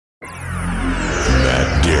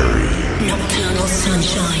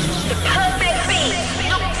Sunshine. The perfect beat,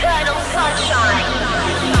 Nocturnal Sunshine.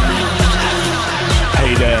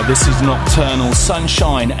 Hey there, this is Nocturnal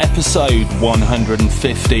Sunshine, episode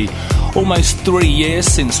 150. Almost 3 years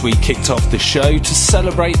since we kicked off the show. To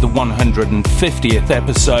celebrate the 150th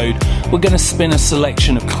episode, we're going to spin a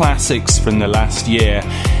selection of classics from the last year.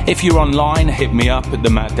 If you're online, hit me up at the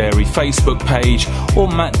Matt Darey Facebook page or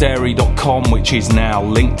mattdarey.com, which is now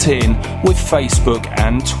linked in with Facebook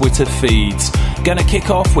and Twitter feeds. Gonna kick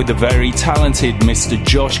off with the very talented Mr.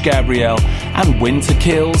 Josh Gabriel and Winter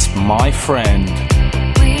Kills, My Friend.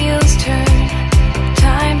 Wheels turn,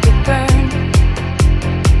 time to burn.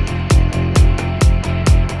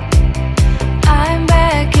 I'm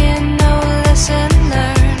back in, no lesson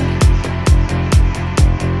learned.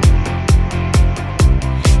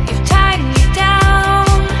 You've tied me down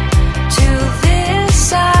to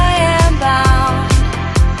this, I am bound.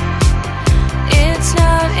 It's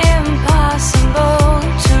not impossible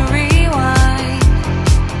to rewind,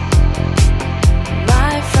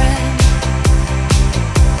 my friend.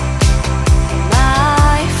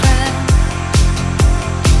 My friend,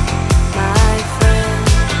 my friend.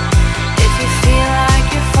 If you feel like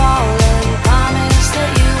you're falling, promise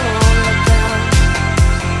that you won't look down.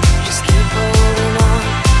 Just keep holding on,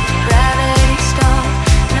 gravity stop,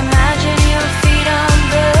 and imagine your feet on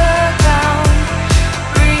the ground.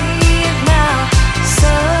 Breathe now,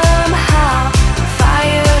 somehow. The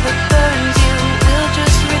fire that burns you will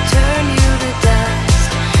just return you to dust.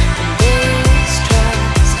 And this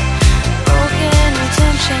trust, broken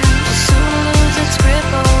intention, will soon lose its grip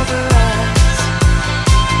over us.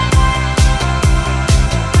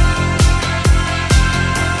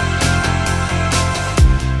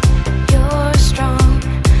 You're strong,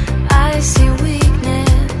 I see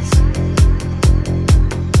weakness.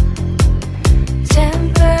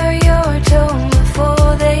 Temper your tone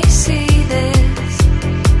before they see this.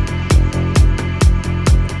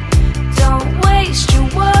 Don't waste your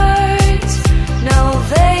words, no,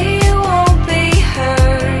 they won't be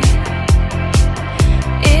heard.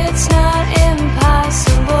 It's not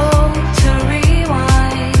impossible to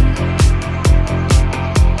rewind,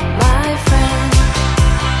 my friend.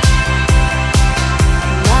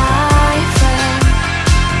 My friend,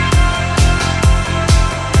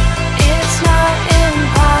 it's not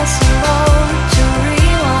impossible to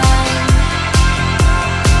rewind.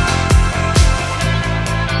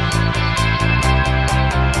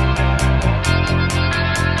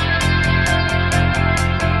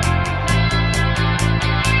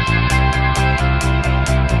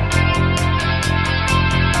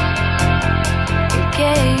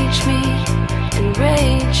 Engage me,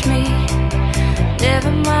 enrage me.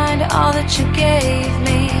 Never mind all that you gave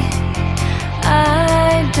me.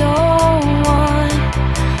 I don't want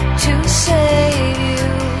to save you,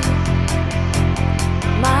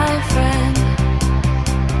 my friend.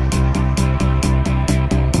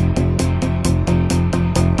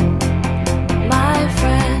 My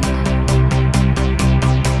friend.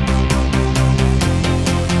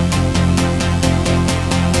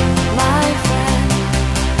 My friend.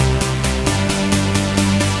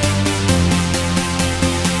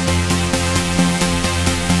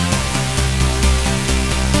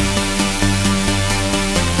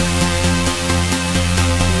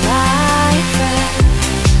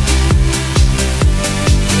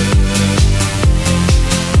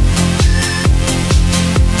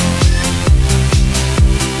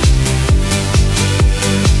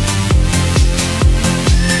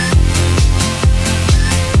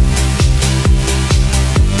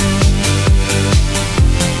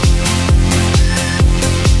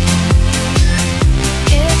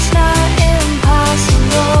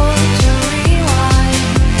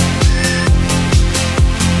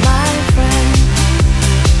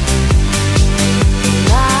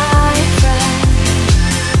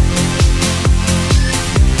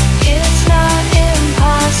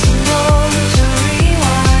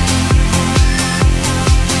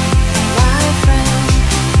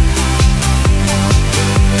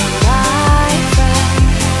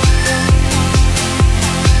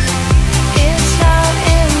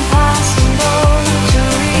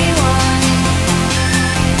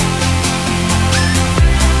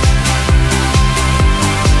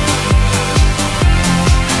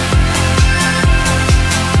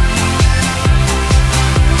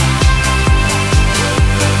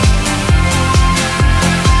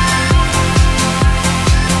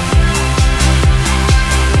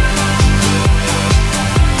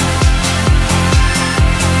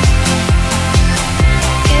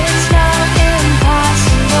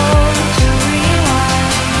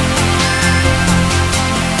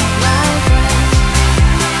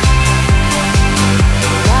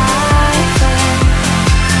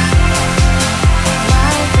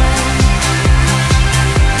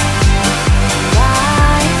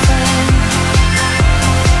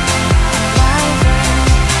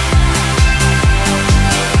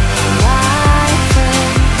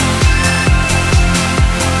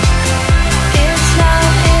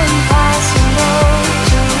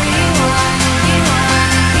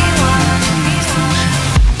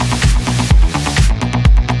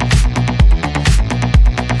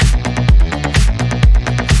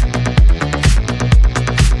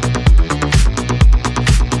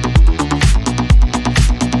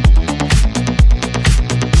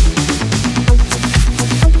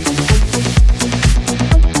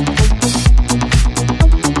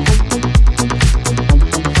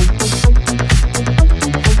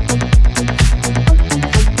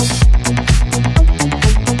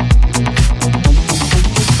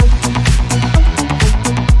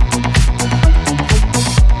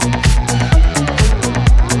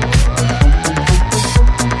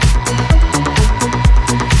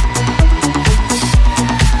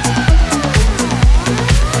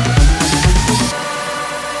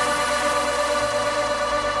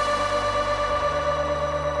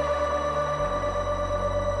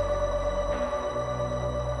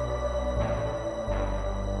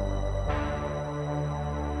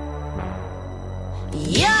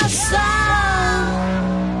 You're so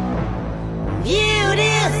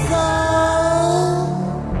beautiful.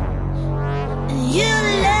 You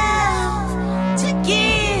love to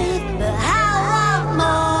give, but I want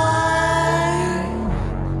more.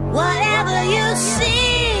 Whatever you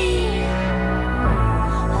see,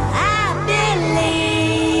 I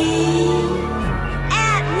believe.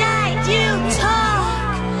 At night you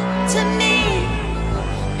talk to me,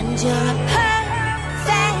 and you're a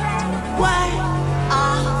perfect work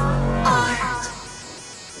of art.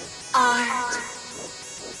 Art.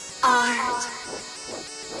 Art.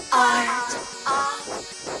 Art. Art.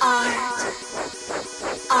 Art.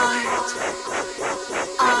 Art.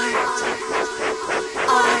 Art.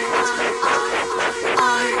 Art.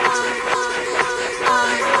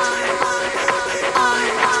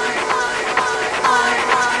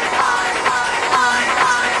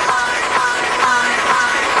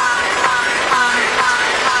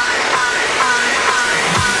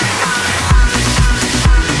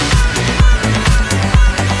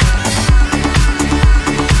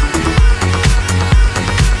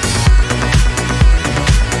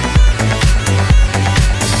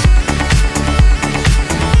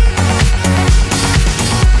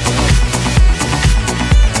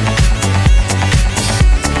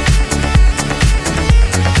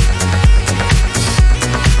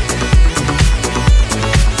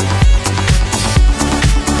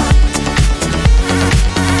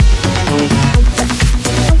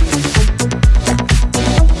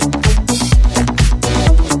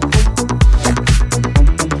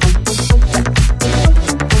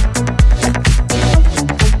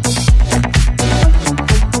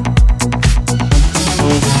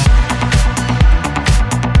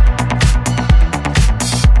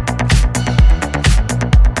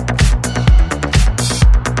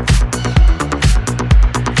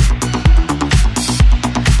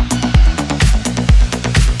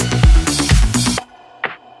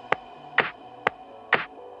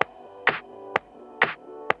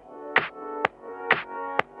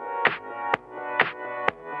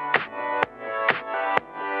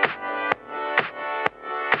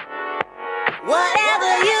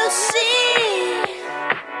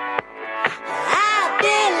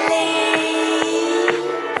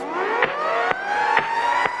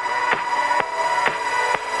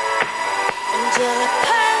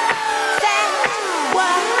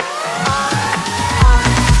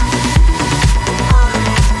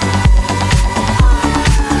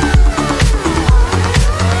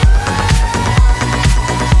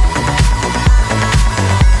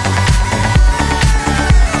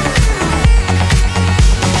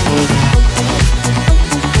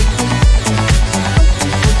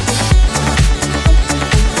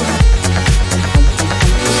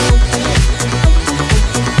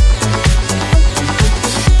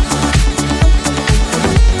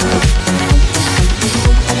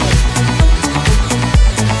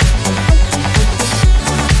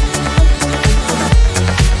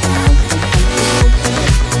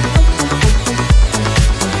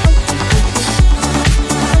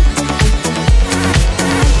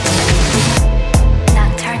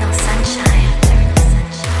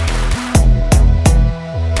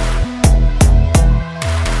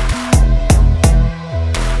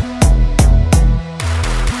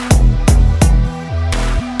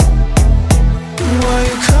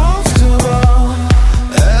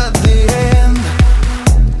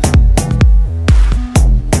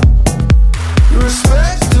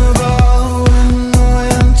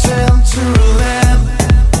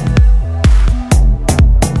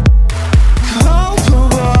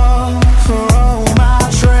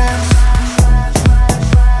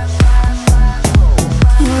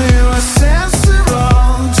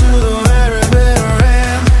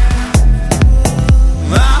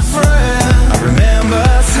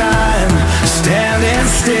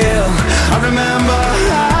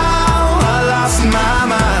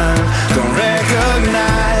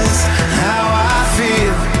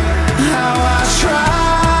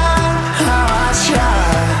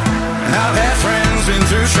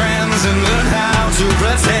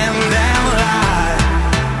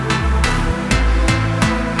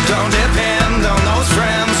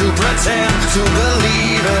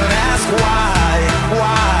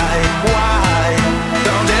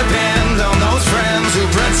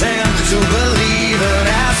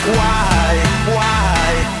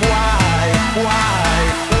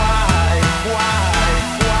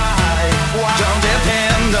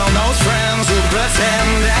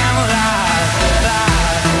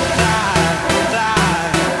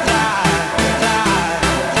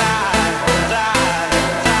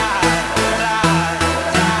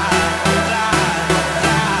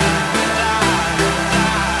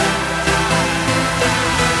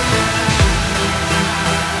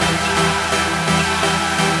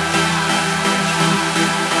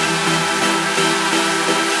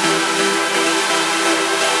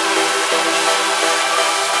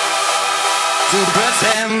 to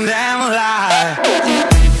pretend and lie.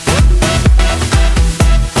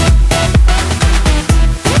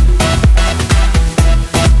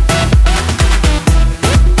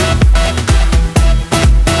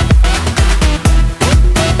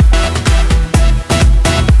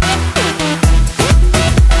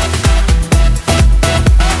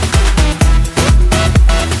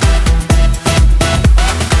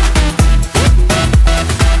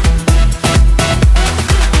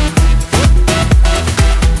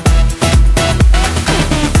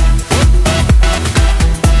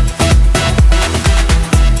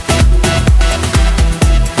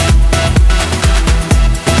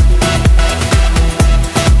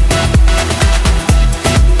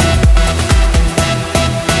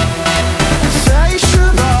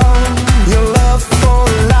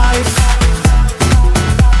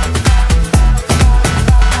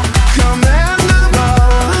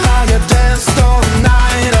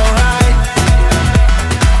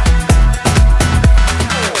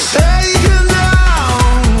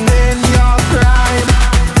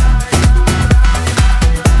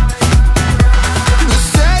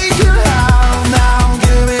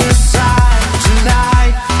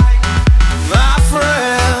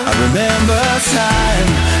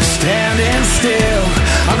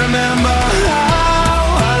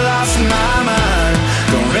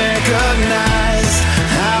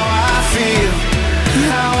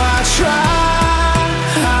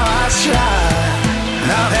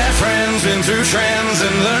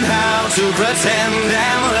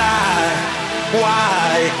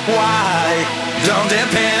 Don't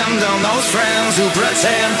depend on those friends who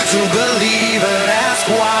pretend to believe it. Ask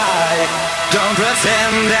why. Don't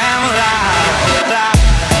pretend and lie.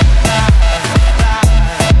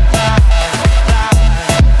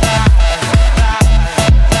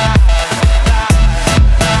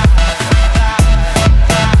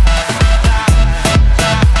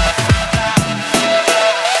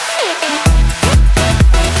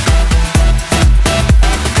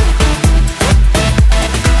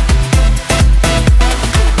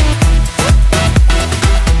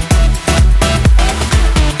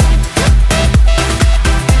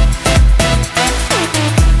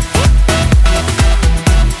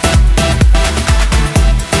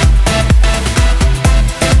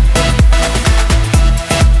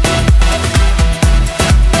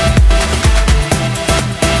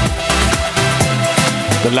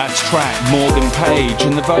 The latch track, Morgan Page,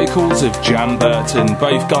 and the vocals of Jan Burton,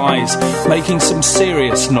 both guys making some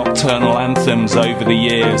serious nocturnal anthems over the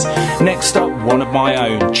years. Next up, one of my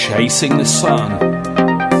own, Chasing the Sun.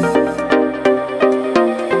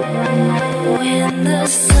 When the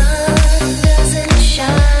sun doesn't shine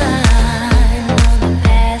on the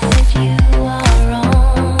path that you are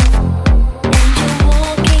on, and you're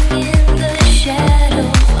walking in the shadow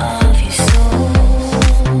of your soul,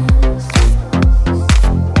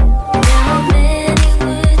 there are many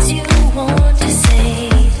words you want to say.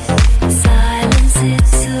 Silence, it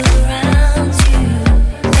surrounds you.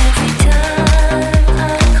 Every time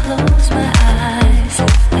I close my eyes,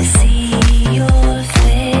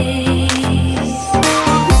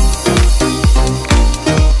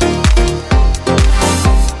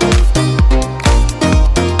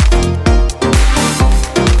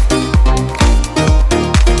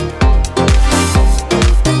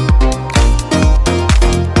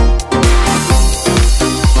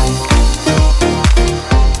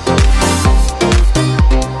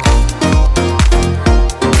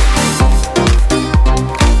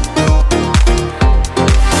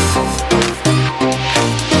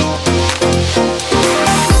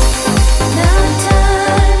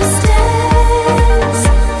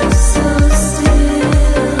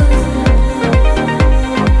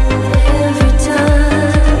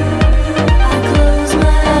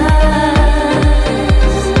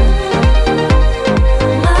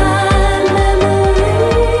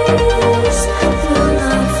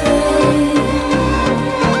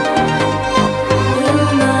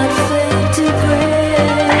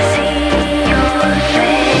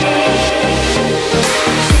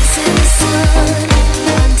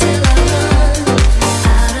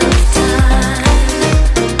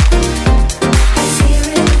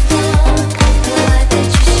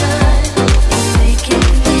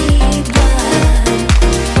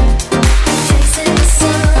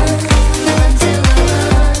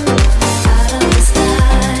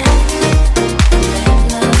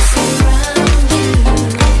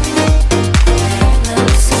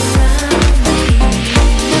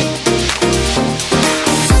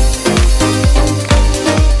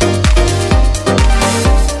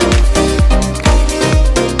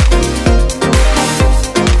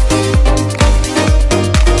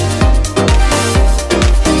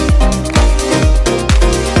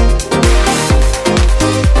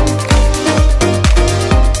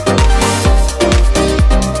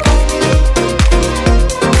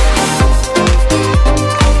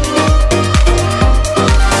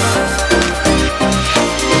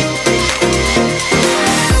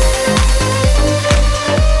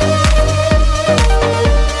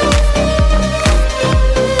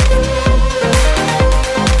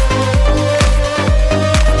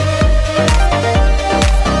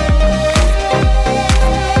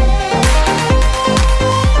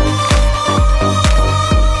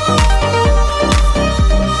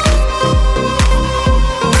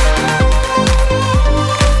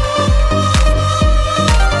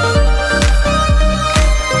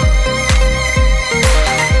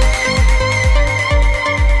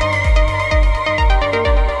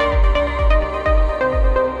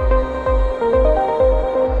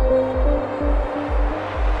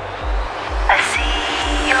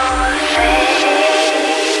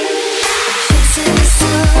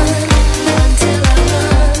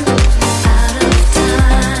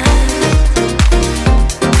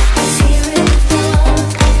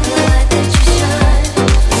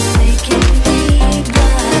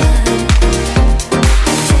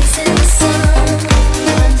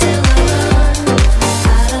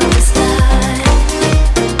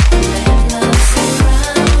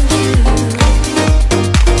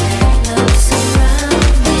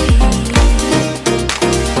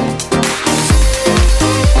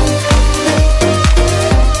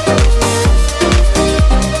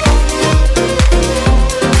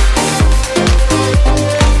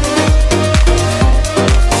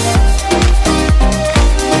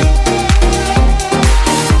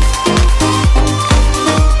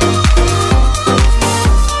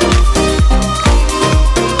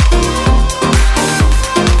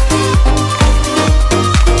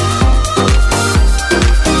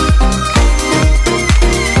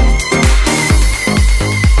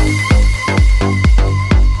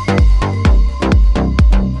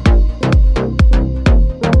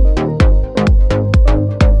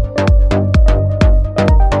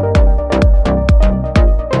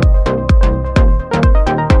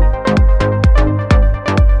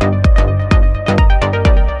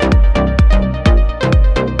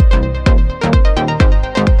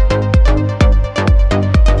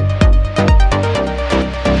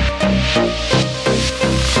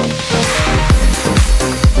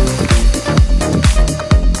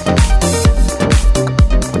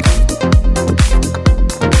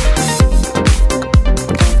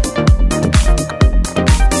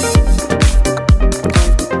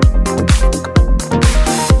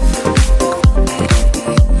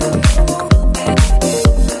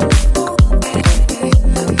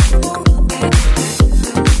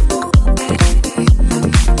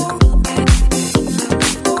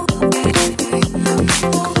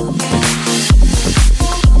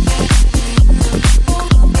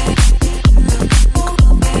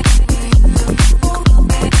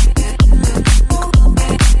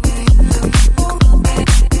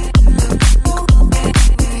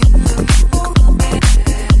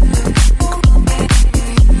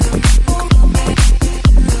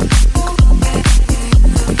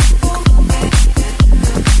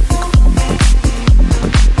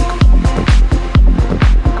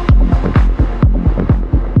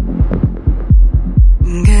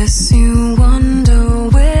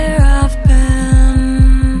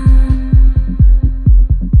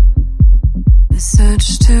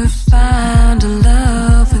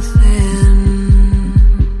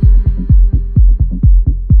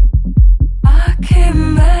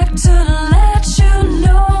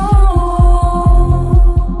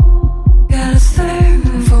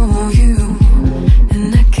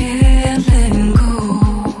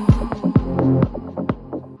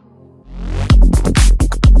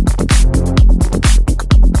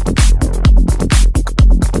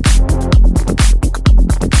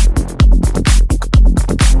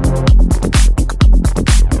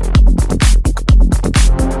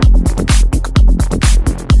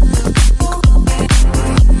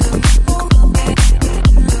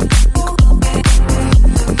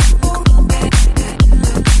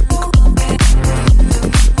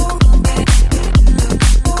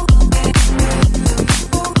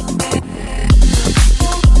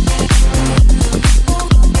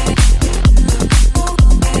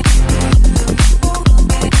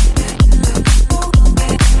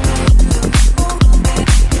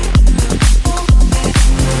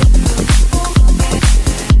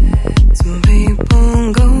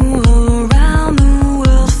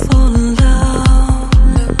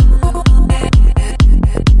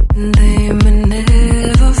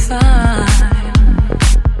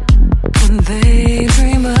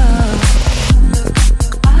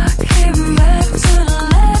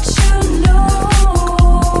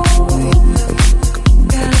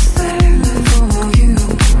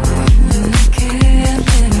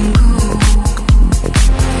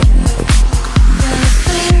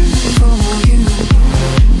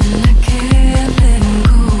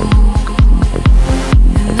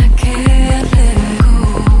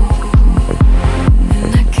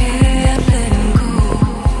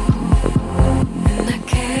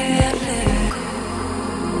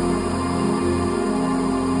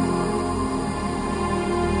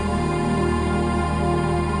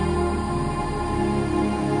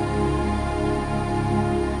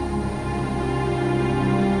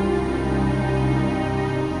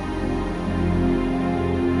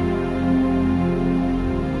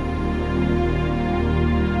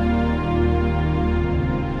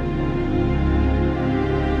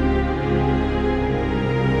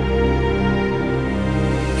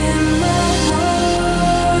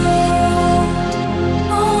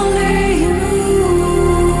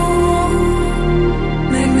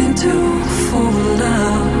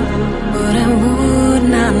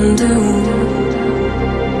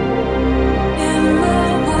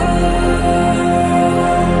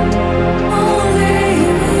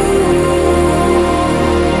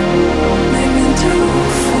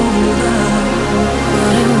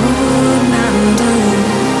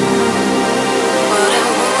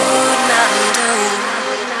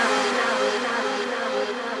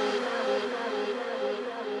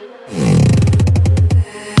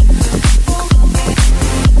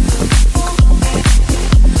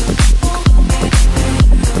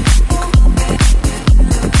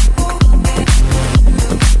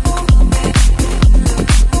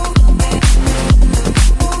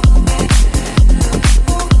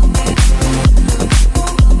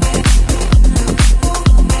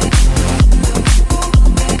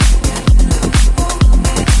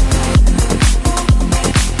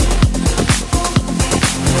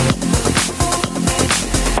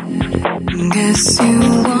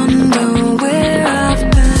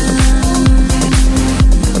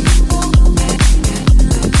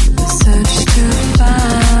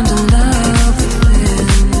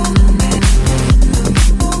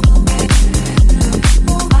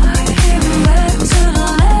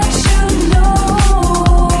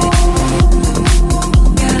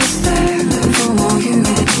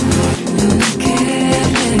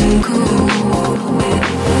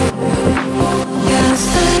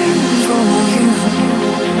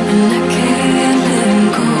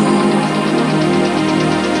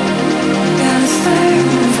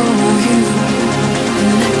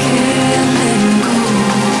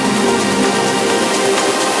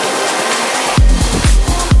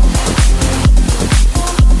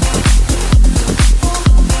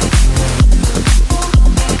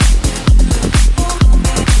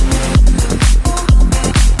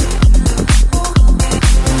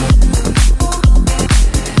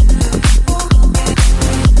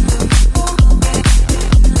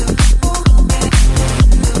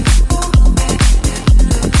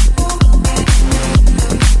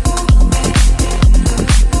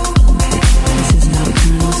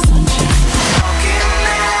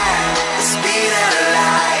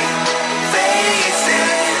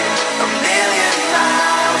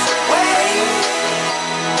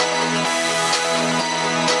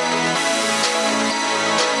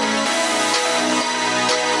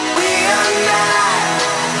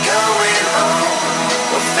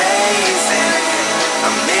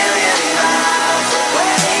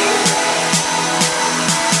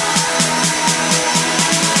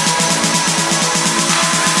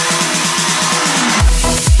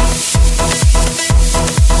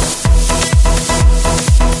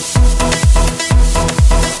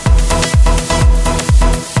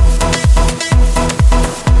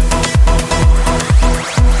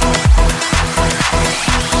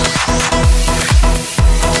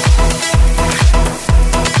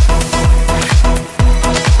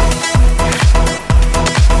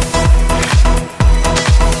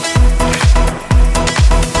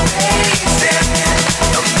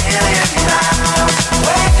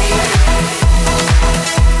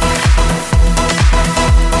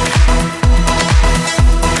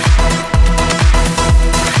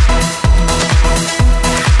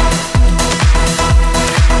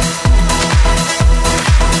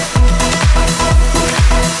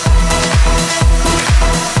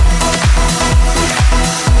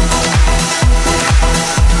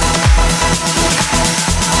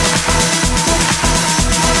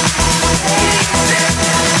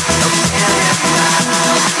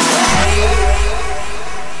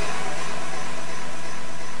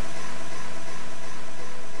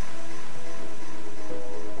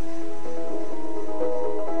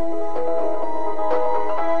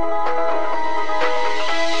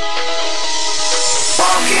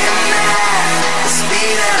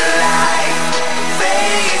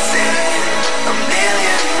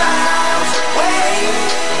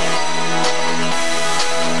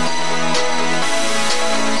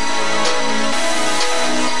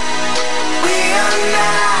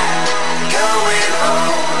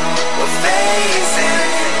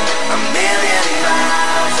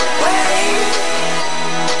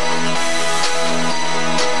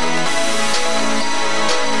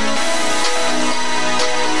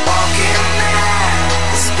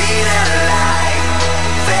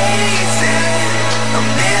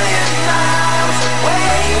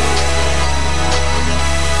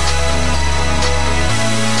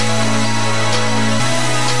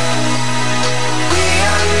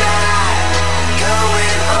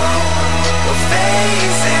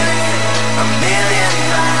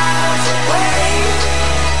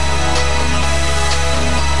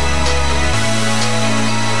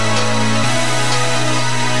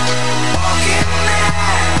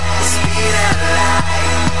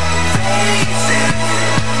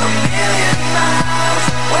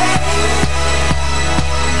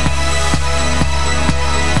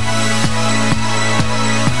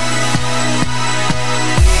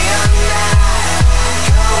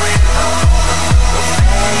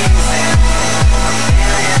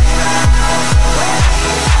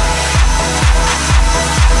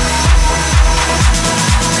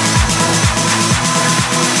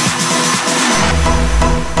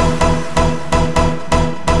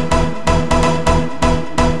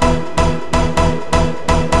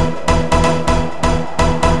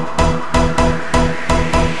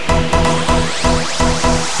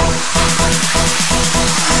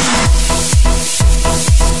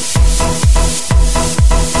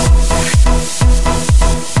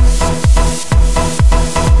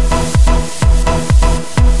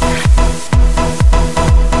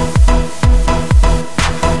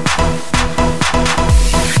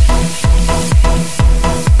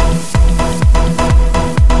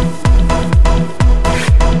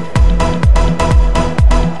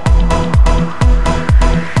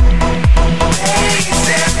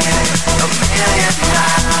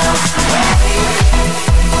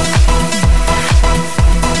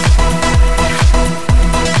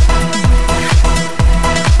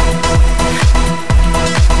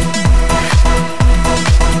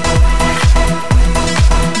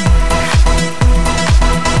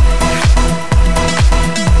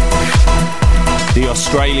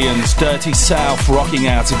 Australians, Dirty South, rocking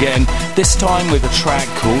out again, this time with a track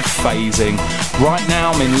called Phasing. Right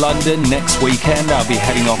now I'm in London. Next weekend I'll be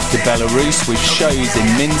heading off to Belarus with shows in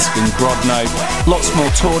Minsk and Grodno. Lots more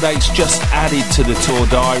tour dates just added to the tour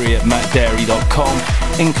diary at mattdarey.com,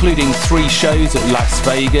 including 3 shows at Las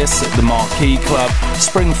Vegas at the Marquee Club,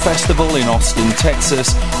 Spring Festival in Austin,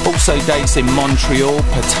 Texas, also dates in Montreal,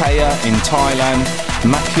 Pattaya in Thailand,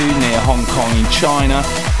 Maku near Hong Kong in China,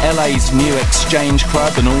 LA's New Exchange Club,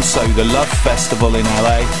 and also the Love Festival in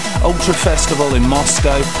LA, Ultra Festival in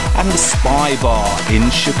Moscow, and the Spy Bar in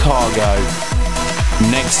Chicago.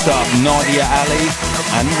 Next up, Nadia Ali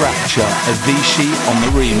and Rapture, Avicii on the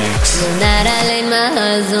remix. The night I laid my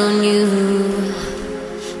eyes on you,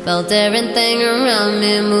 felt everything around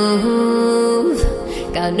me move.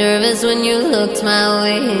 Got nervous when you looked my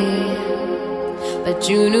way, but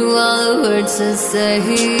you knew all the words to say.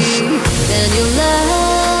 Then your love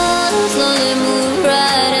slowly moved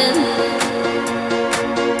right in.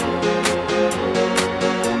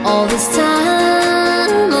 All this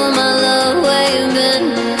time, oh my love, where you been?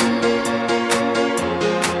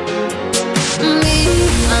 Me,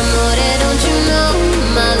 amore, don't you know?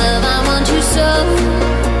 My love, I want you so.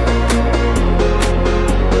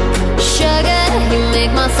 Sugar, you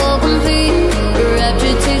make my soul complete.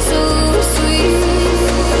 Rapture tastes so sweet.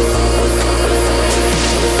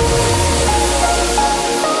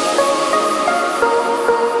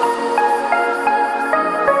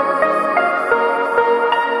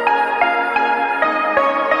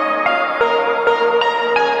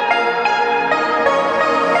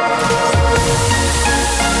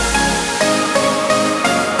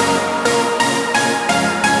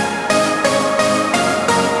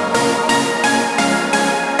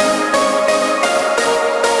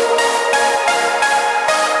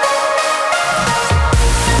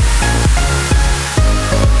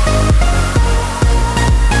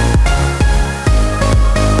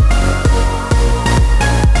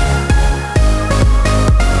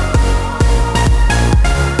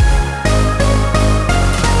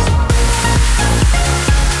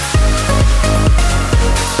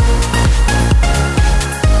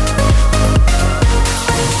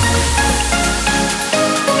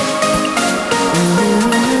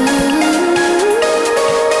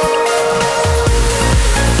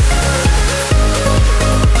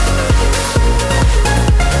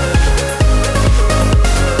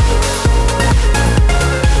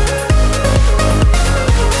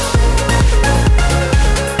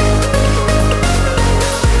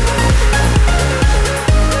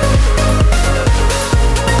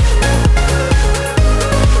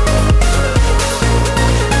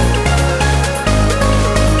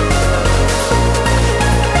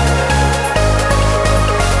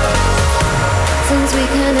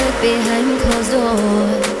 Behind closed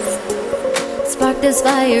doors, spark this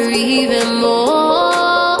fire even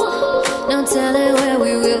more. No telling where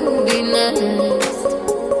we will be next.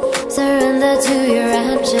 Surrender to your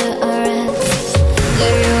rapture, arrest.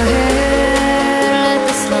 Lay your head, let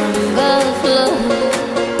the slumber flow.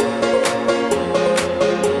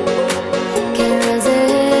 Can't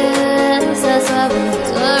resist, that's why we're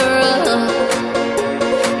thorough.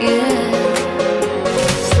 Yeah.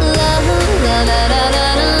 La la la la la.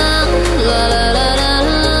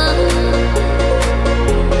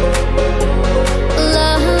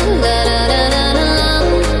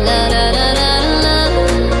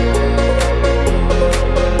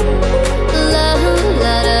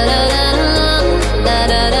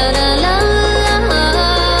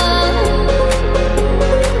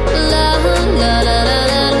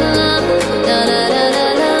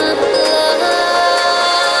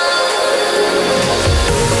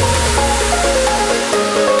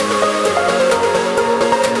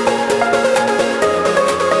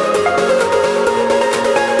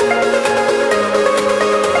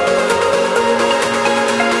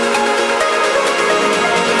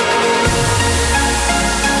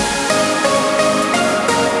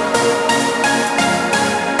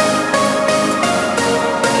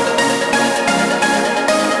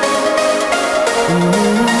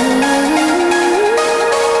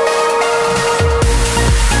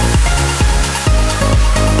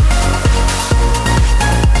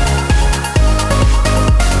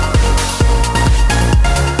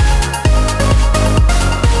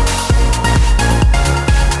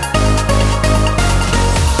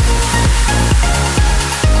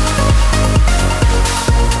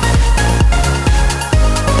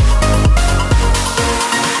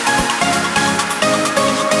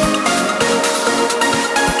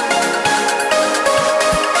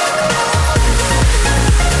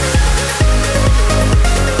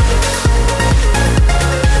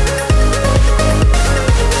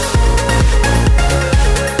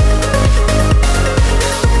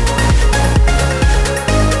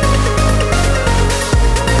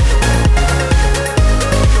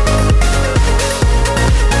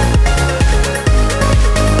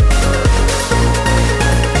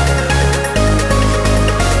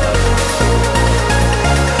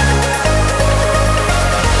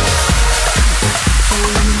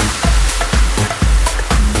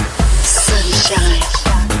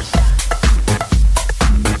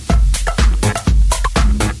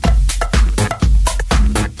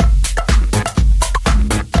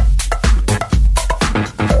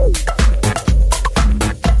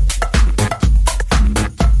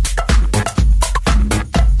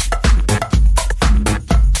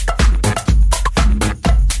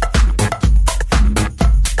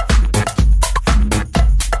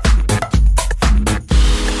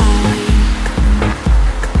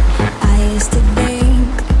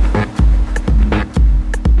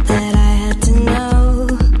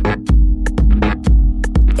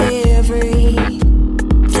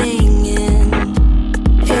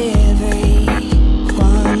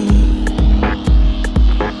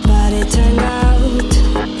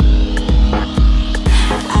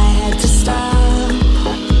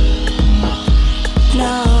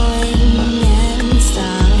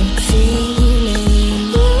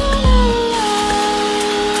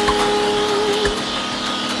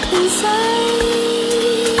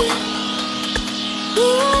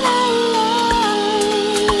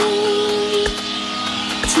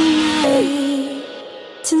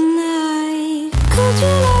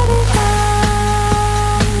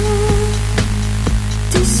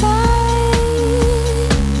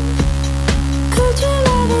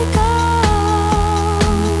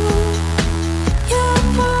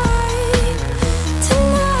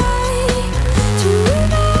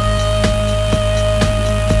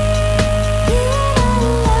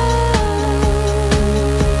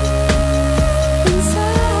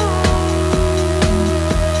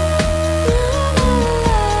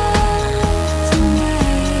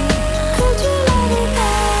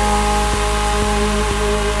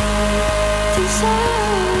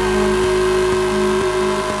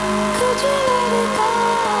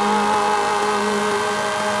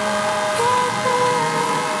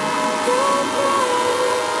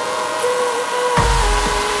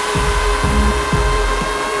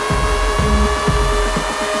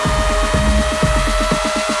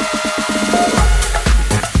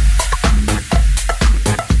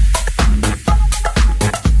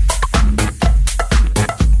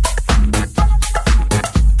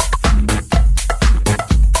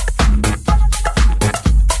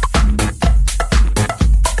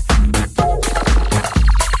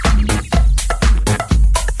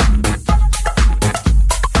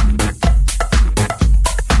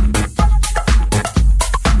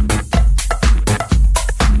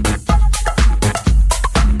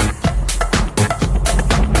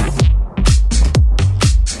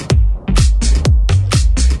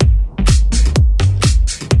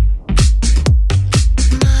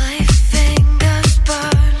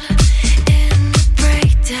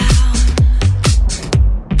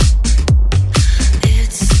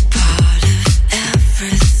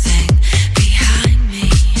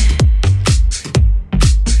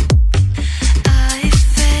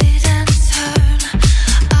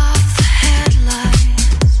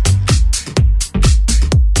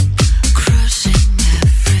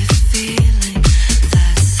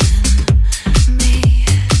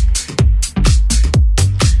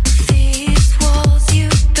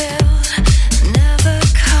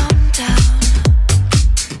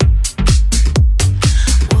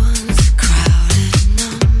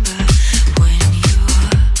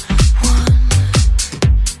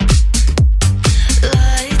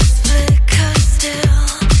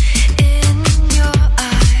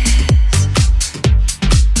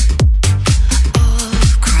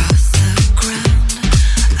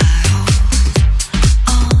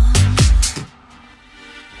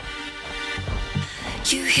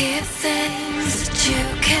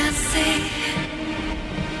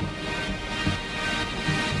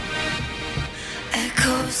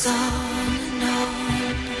 goes on and on.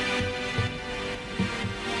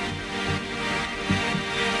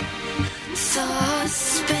 Thoughts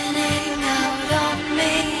spinning out on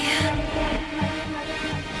me.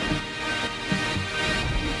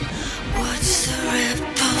 Watch the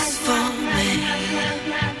ripples forming.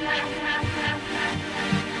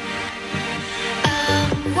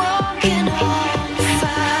 I'm walking on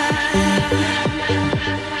fire.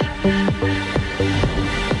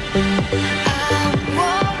 I'm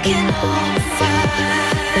walking on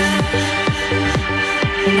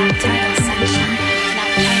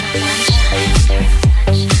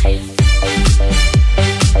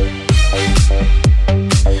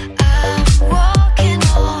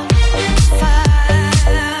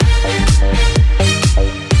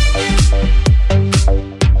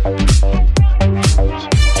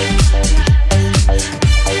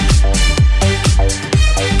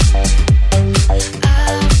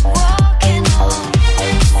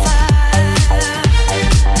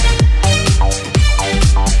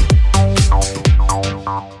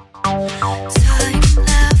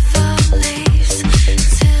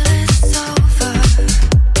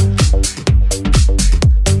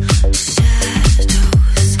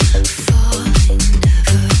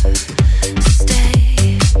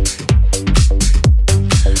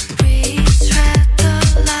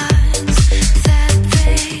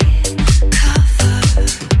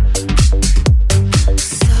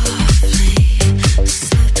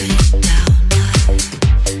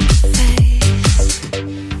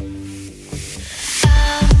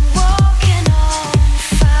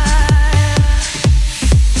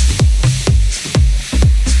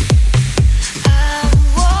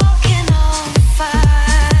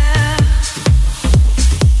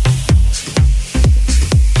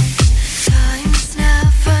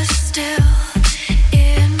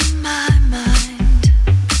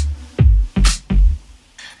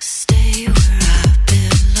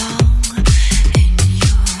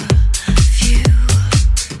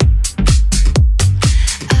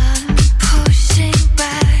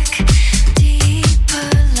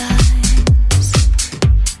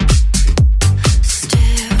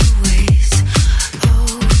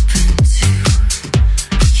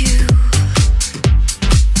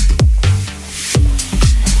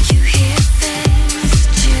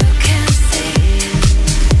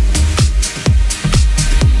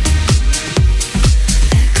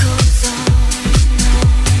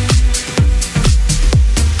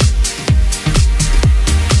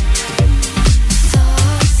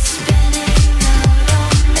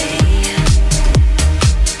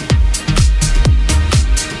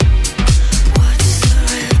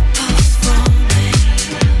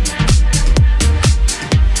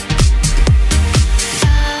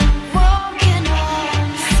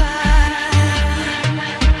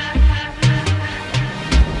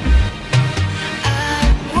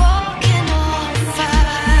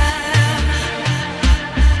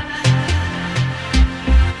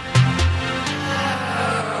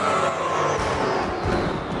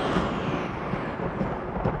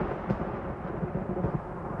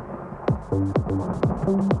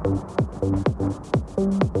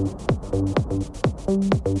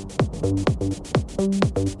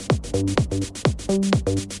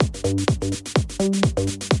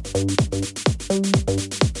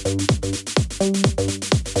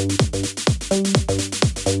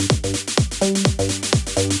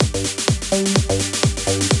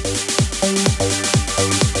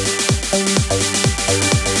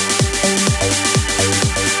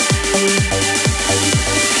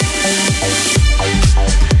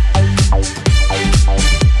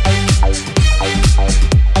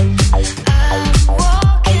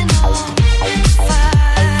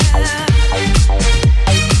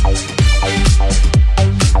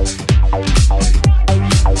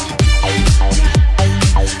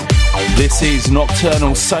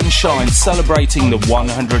Nocturnal Sunshine, celebrating the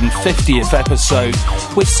 150th episode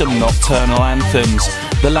with some nocturnal anthems.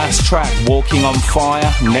 The last track, Walking on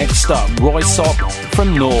Fire. Next up, Roysopp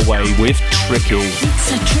from Norway with Tricky.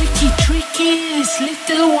 It's a trickiest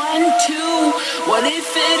little one too. What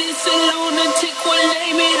if it is a lunatic? We'll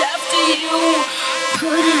name it after you.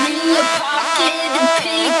 Put it in your pocket and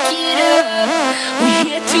pick it up. We're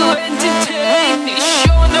here to entertain.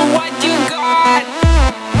 Show them what you got.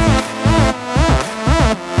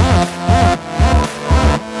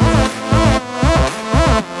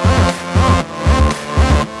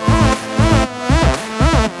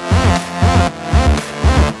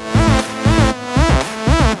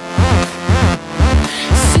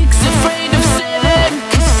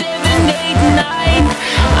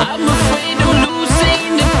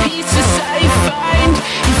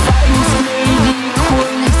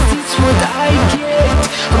 What I get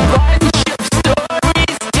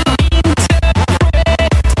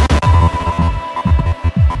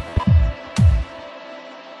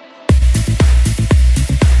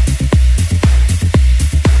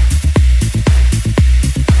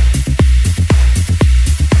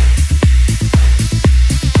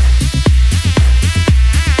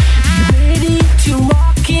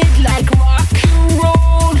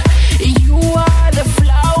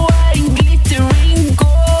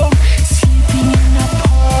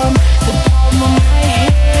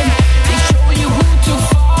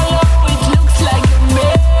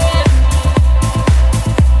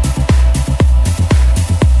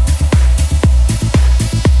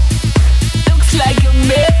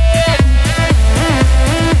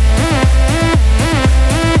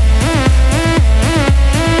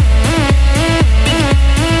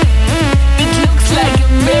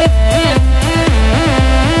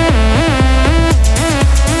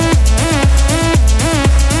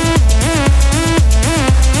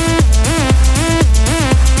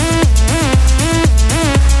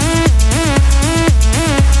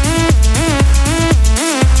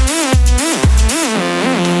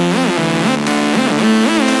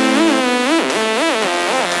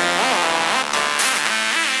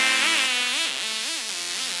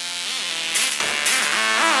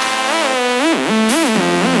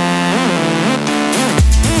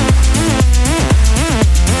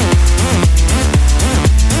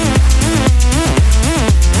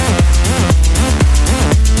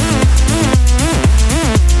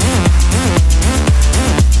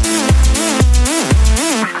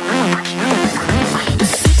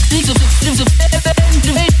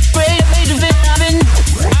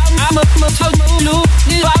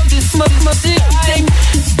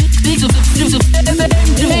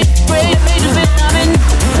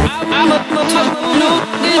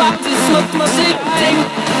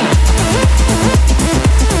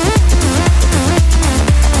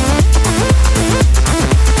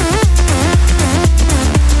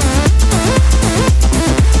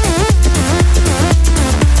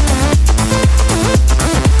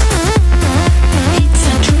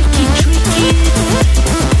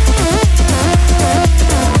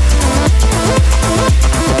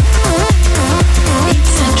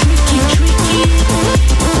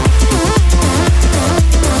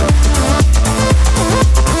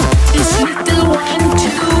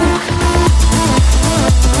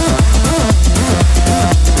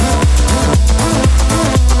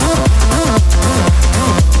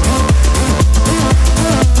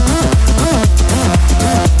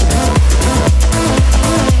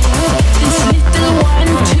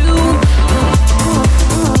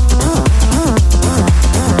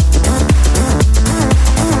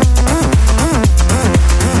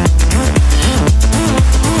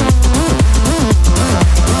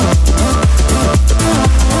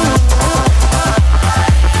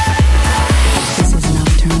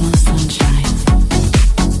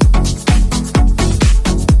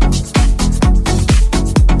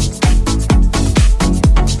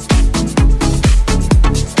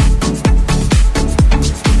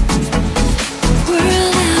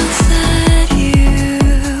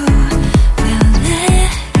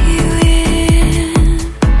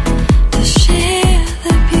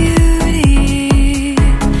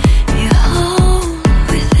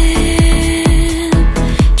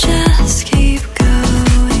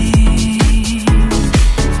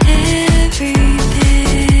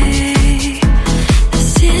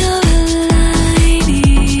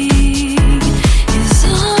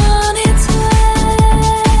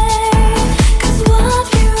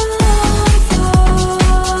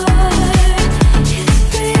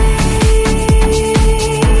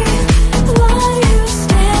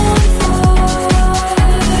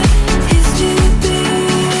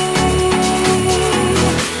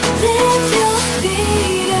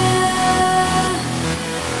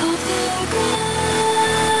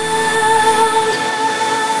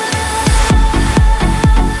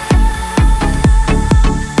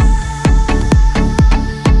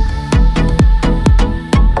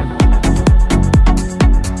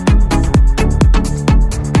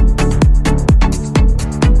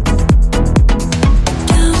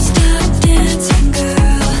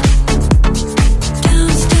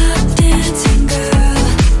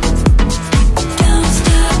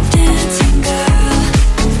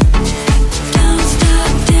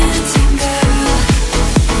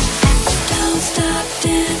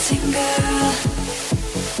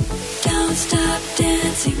stop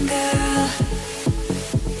dancing, girl.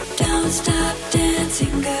 Don't stop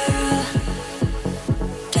dancing, girl.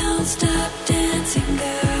 Don't stop dancing,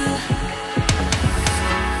 girl.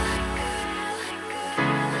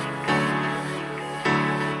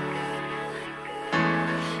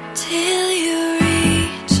 Till you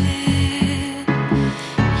reach it,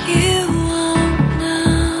 you won't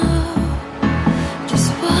know just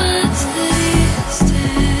what's the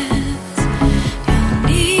distance you'll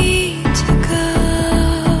need to go.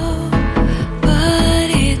 But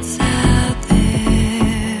it's out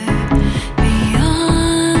there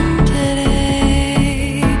beyond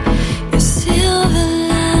today. Your silver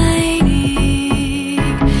lining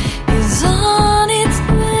is on its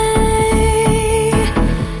way.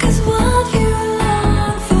 'Cause what you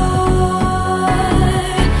long for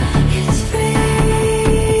is free.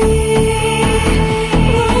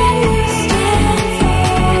 What you stand for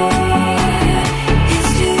is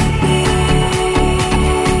to be.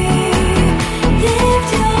 Lift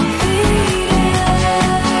your feet up off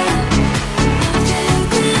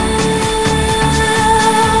the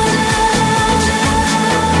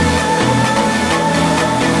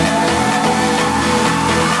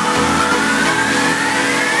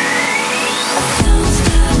Don't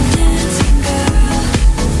stop dancing, girl.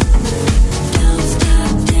 Don't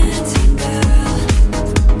stop dancing, girl.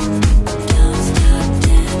 Don't stop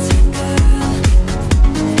dancing, girl.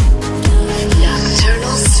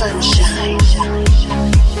 Nocturnal sunshine.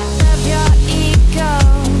 Of your ego,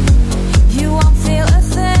 you won't feel a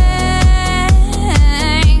thing.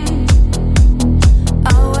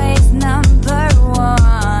 Always number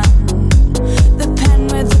one. The pen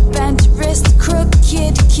with the bent wrist,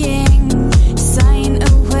 crooked king. Sign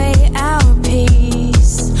away our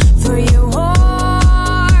peace for your war.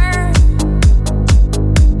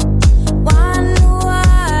 One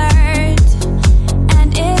word, and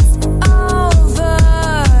it's over.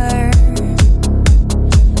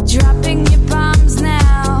 Dropping your bombs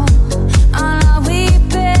now on all we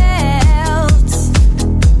built.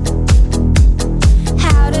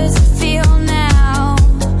 How does it feel now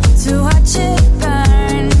to watch it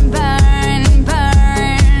burn, burn,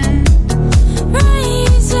 burn?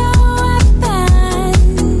 Raise your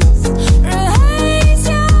weapons, raise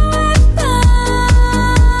your weapons,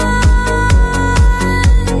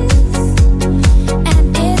 and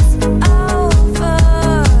it's over.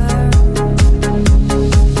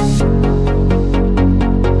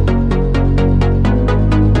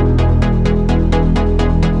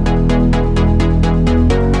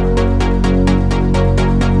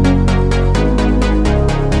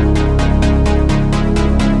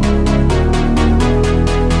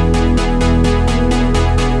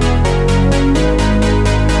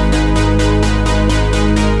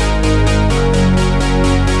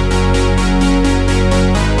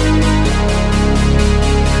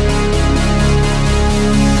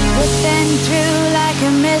 Whipping through like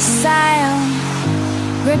a missile,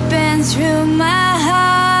 ripping through my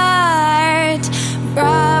heart.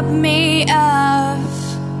 Rob me of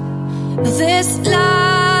this love.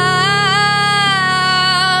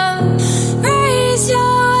 Raise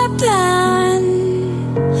your weapon,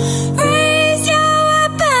 raise your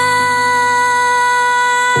weapon,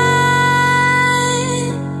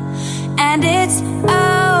 and it's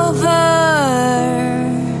over.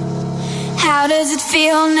 How does it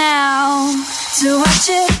feel now to watch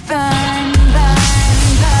it burn, burn,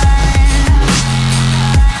 burn?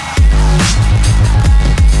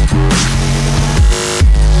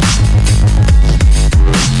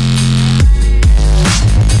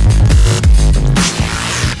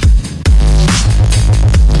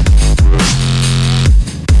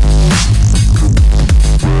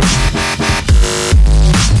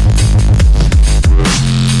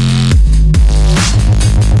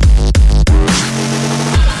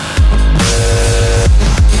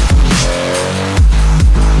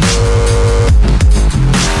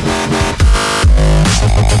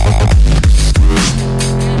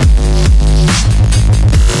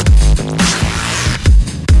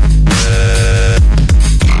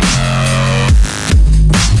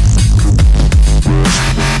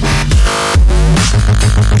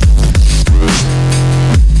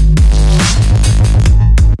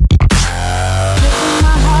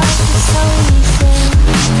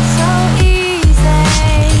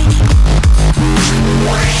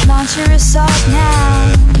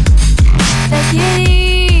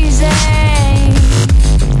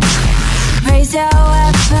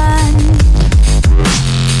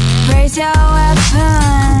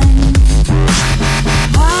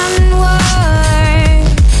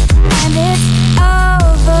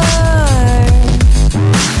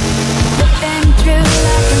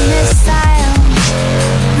 Side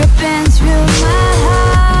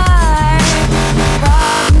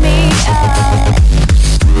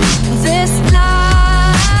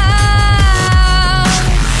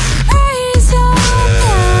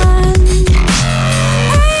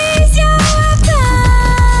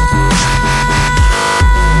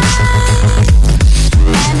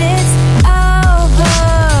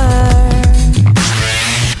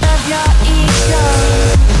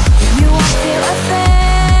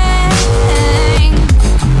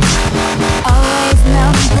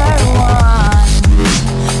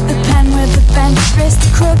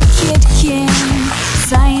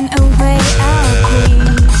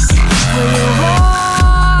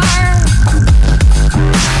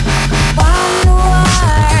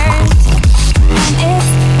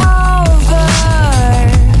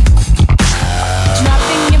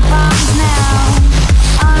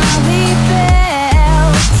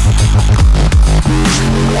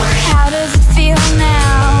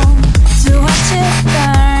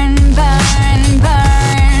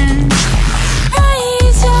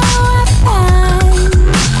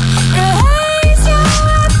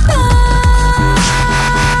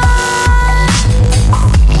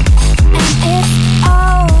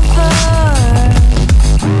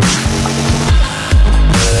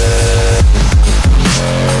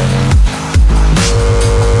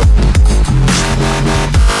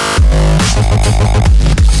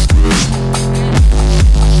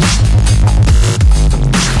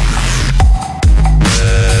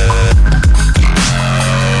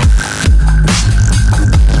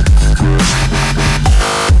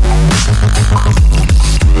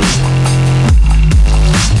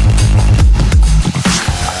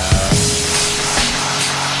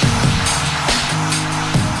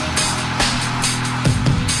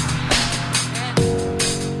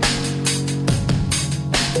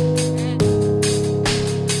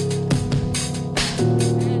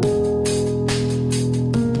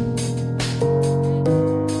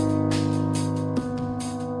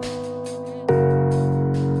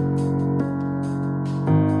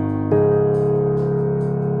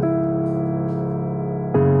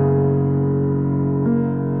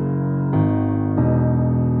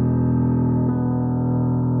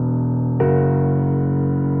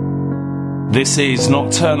This is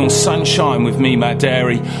Nocturnal Sunshine with me, Matt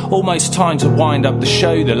Darey. Almost time to wind up the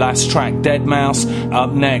show. The last track, Deadmau5.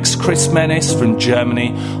 Up next, Chris Menace from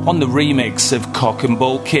Germany on the remix of Cock and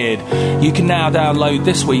Ball Kid. You can now download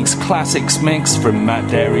this week's classics mix from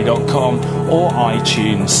mattdarey.com or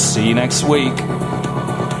iTunes. See you next week.